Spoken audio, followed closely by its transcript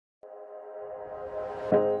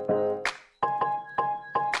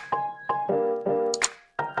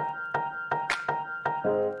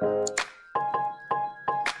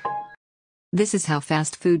This is how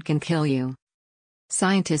fast food can kill you.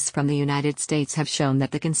 Scientists from the United States have shown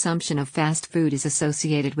that the consumption of fast food is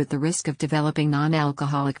associated with the risk of developing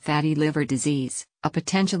non-alcoholic fatty liver disease, a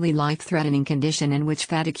potentially life-threatening condition in which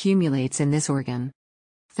fat accumulates in this organ.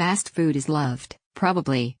 Fast food is loved,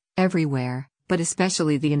 probably, everywhere, but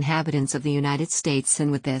especially the inhabitants of the United States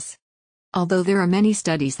and with this. Although there are many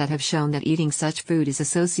studies that have shown that eating such food is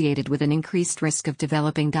associated with an increased risk of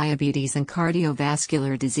developing diabetes and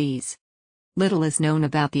cardiovascular disease. Little is known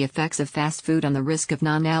about the effects of fast food on the risk of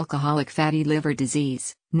non-alcoholic fatty liver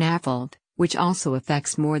disease, NAFLD, which also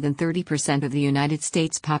affects more than 30% of the United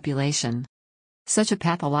States population. Such a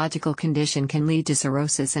pathological condition can lead to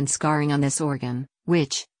cirrhosis and scarring on this organ,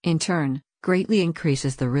 which, in turn, greatly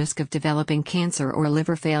increases the risk of developing cancer or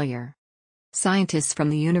liver failure. Scientists from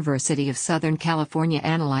the University of Southern California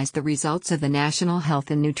analyzed the results of the National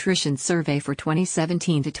Health and Nutrition Survey for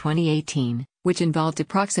 2017 to 2018, which involved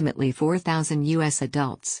approximately 4,000 U.S.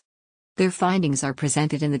 adults. Their findings are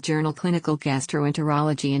presented in the journal Clinical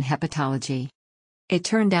Gastroenterology and Hepatology. It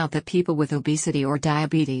turned out that people with obesity or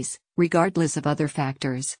diabetes, regardless of other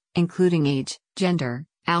factors, including age, gender,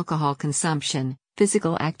 alcohol consumption,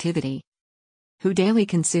 physical activity, who daily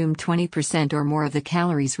consume 20% or more of the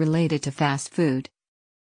calories related to fast food.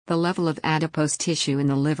 The level of adipose tissue in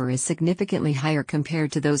the liver is significantly higher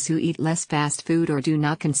compared to those who eat less fast food or do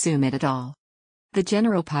not consume it at all. The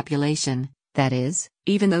general population, that is,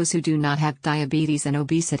 even those who do not have diabetes and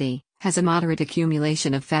obesity, has a moderate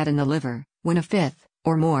accumulation of fat in the liver, when a fifth,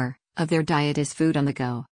 or more, of their diet is food on the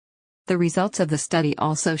go. The results of the study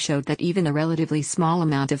also showed that even a relatively small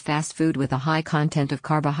amount of fast food with a high content of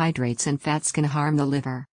carbohydrates and fats can harm the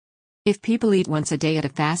liver. If people eat once a day at a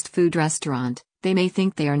fast food restaurant, they may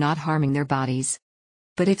think they are not harming their bodies.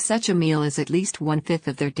 But if such a meal is at least one-fifth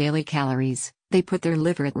of their daily calories, they put their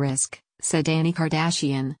liver at risk, said Annie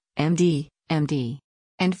Kardashian, MD,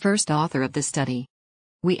 and first author of the study.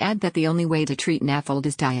 We add that the only way to treat NAFLD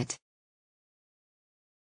is diet.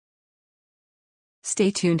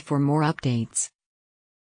 Stay tuned for more updates.